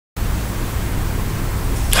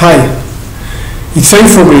Hi, it's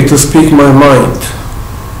safe for me to speak my mind.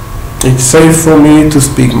 It's safe for me to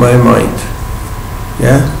speak my mind.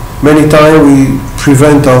 Yeah? Many times we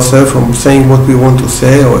prevent ourselves from saying what we want to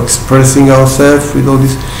say or expressing ourselves with all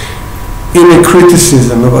this inner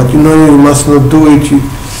criticism about, you must not do it,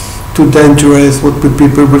 it's too dangerous, what will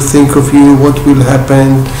people will think of you, what will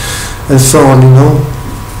happen, and so on,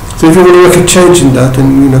 So if you want to make a change in that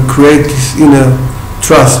and, create this inner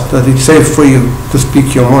trust that it's safe for you to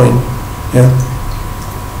speak your mind, yeah?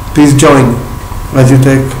 Please join as you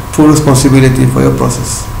take full responsibility for your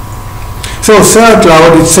process. So say out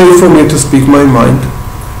loud, it's safe for me to speak my mind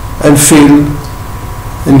and feel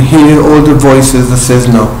and hear all the voices that says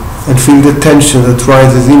no, and feel the tension that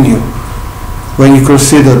rises in you when you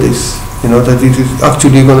consider this, that it is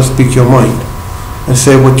actually going to speak your mind and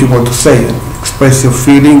say what you want to say and express your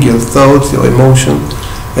feeling, your thoughts, your emotion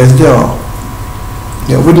as they are.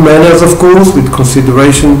 Yeah, with manners, of course, with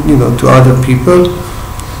consideration, to other people.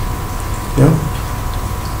 Yeah.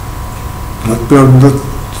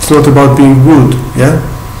 It's not about being rude, yeah,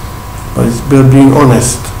 but it's about being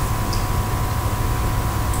honest.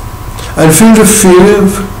 And feel the fear,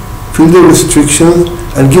 feel the restrictions,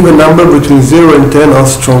 and give a number between 0 and 10 how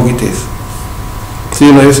strong it is. So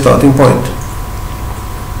you know your starting point.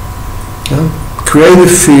 Yeah? Create a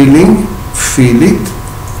feeling, feel it,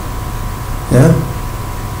 yeah,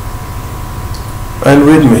 and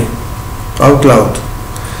read me out loud.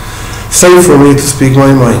 Safe for me to speak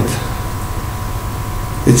my mind.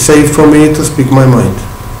 It's safe for me to speak my mind.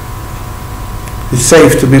 It's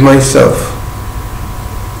safe to be myself.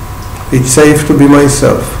 It's safe to be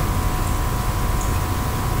myself.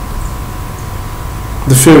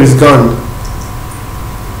 The fear is gone.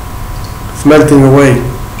 It's melting away.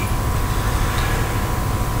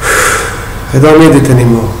 I don't need it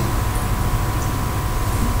anymore.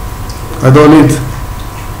 I don't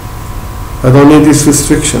need these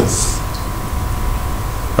restrictions.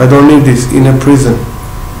 I don't need this inner prison.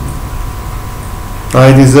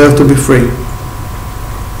 I deserve to be free.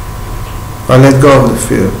 I let go of the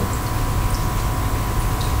fear.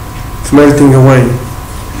 It's melting away.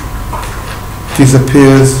 It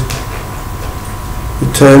disappears.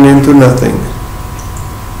 It turns into nothing.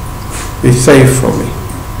 It's safe for me.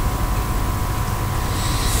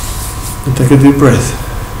 And take a deep breath.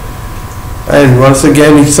 And once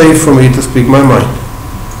again, it's safe for me to speak my mind.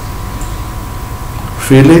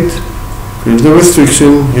 Feel it. Feel the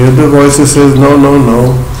restriction. Hear the voices says no, no,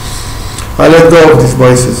 no. I let go of these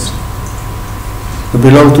voices. They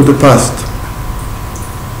belong to the past.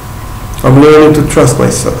 I'm learning to trust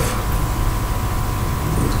myself.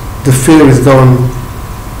 The fear is gone.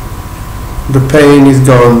 The pain is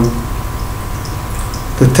gone.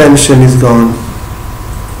 The tension is gone.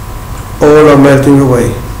 All are melting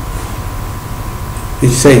away.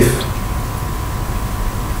 It's safe.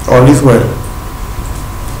 All is well.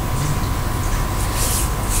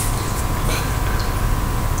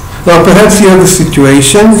 Now perhaps you have a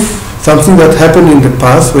situation, something that happened in the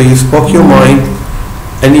past where you spoke your mind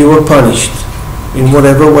and you were punished in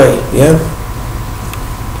whatever way, yeah?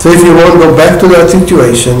 So if you want to go back to that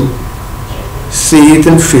situation, see it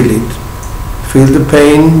and feel it. Feel the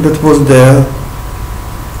pain that was there.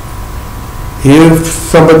 Hear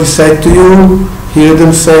somebody say to you, hear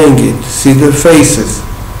them saying it. See their faces.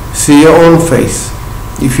 See your own face.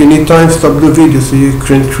 If you need time, stop the video so you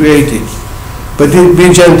can create it. But be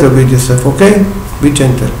gentle with yourself, okay? Be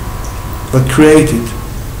gentle. But create it.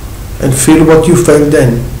 And feel what you felt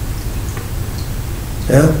then.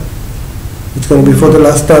 Yeah? It's going to be for the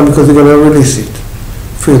last time because you're going to release it.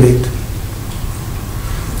 Feel it.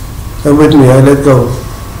 And with me, I let go.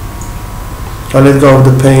 I let go of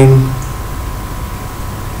the pain,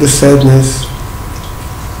 the sadness,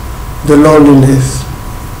 the loneliness,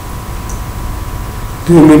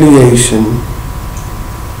 the humiliation,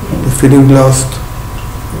 the feeling lost,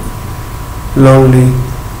 lonely.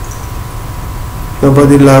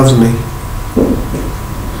 Nobody loves me.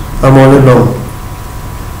 I'm all alone.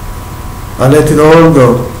 I let it all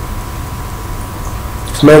go.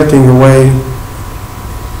 It's melting away.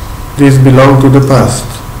 This belonged to the past.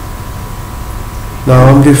 Now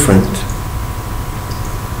I'm different.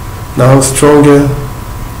 Now I'm stronger,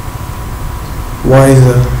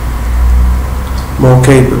 wiser, more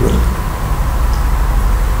capable.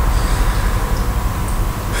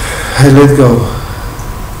 I let go.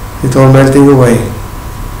 It's all melting away.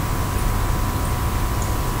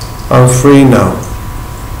 I'm free now.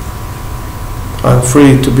 I'm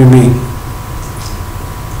free to be me.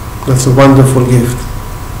 That's a wonderful gift.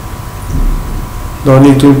 No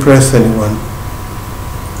need to impress anyone.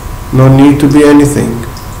 No need to be anything.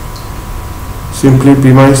 simply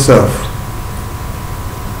be myself.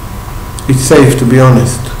 It's safe to be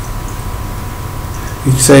honest.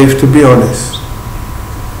 It's safe to be honest.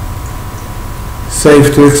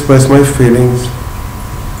 Safe to express my feelings.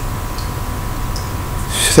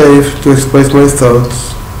 Safe to express my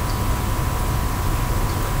thoughts.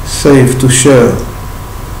 Safe to share.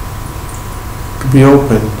 To be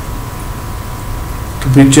open. To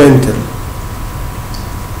be gentle.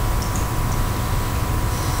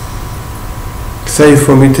 Safe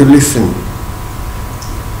for me to listen.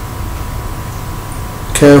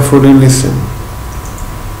 Carefully listen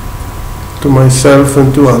to myself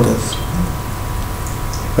and to others.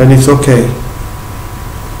 And it's okay.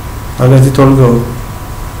 I let it all go.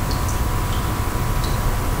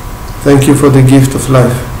 Thank you for the gift of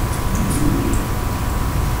life.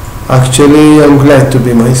 Actually, I'm glad to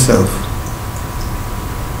be myself.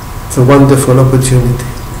 It's a wonderful opportunity.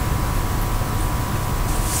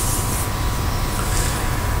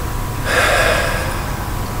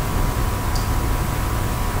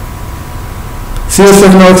 See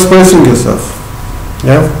yourself now expressing yourself.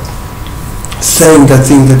 Yeah? Saying that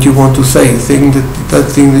thing that you want to say, saying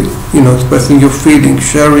that thing that, expressing your feelings,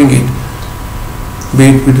 sharing it.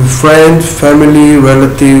 Be it with a friend, family,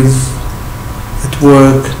 relatives, at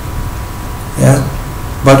work. Yeah?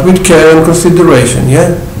 But with care and consideration,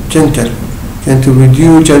 yeah? Gentle. Gentle with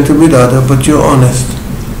you, gentle with others, but you're honest.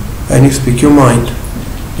 And you speak your mind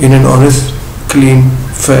in an honest, clean,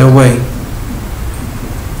 fair way.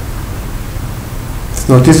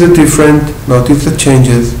 Notice the different, notice the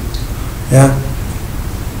changes. Yeah?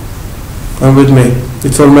 And with me.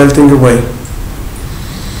 It's all melting away.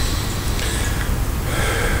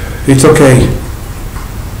 It's okay.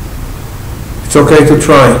 It's okay to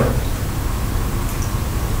try.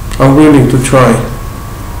 I'm willing to try.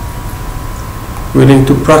 Willing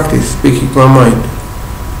to practice speaking my mind.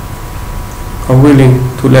 I'm willing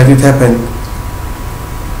to let it happen.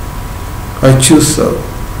 I choose so.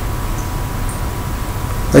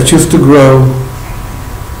 I choose to grow,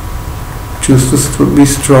 choose to be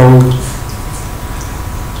strong,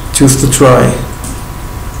 choose to try.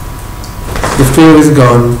 The fear is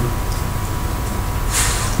gone.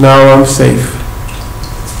 Now I'm safe.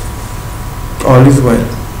 All is well.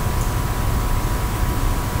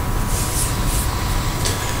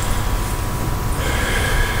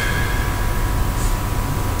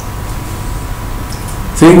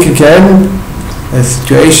 Think again, a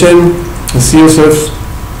situation, and see yourself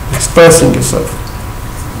expressing yourself.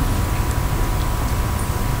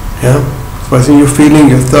 Yeah? Expressing your feeling,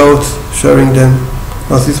 your thoughts, sharing them.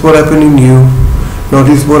 Notice what happened in you.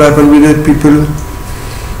 Notice what happened with the people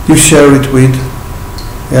you share it with.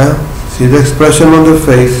 Yeah? See the expression on their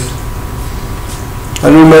face.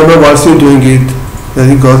 And remember whilst you're doing it, that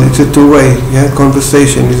it's a two-way, yeah?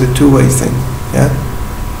 Conversation is a two-way thing. Yeah?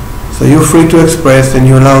 So you're free to express and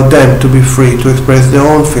you allow them to be free to express their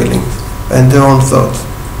own feelings and their own thoughts.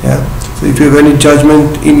 Yeah. So if you have any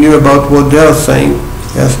judgment in you about what they are saying,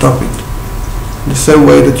 yeah, stop it. The same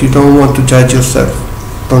way that you don't want to judge yourself,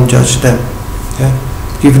 don't judge them. Yeah.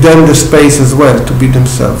 Give them the space as well to be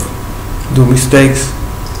themselves. Do mistakes,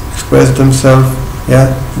 express themselves. Yeah.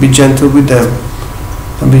 Be gentle with them,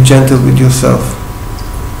 and be gentle with yourself.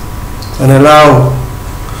 And allow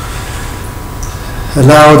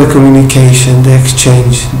the communication, the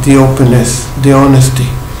exchange, the openness, the honesty.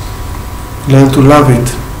 Learn to love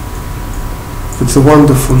it. It's a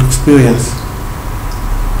wonderful experience.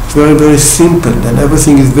 It's very, very simple, and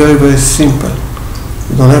everything is very, very simple.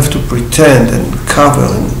 You don't have to pretend and cover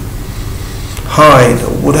and hide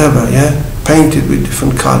or whatever, yeah? Paint it with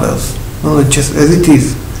different colors. No, it's just as it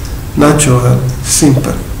is. Natural,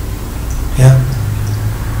 simple. Yeah?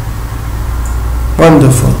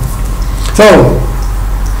 Wonderful. So,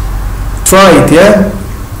 try it, yeah?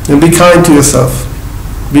 And be kind to yourself.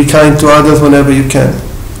 Be kind to others whenever you can.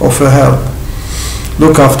 Offer help.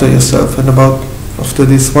 Look after yourself and after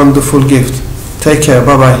this wonderful gift. Take care.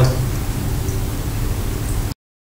 Bye-bye.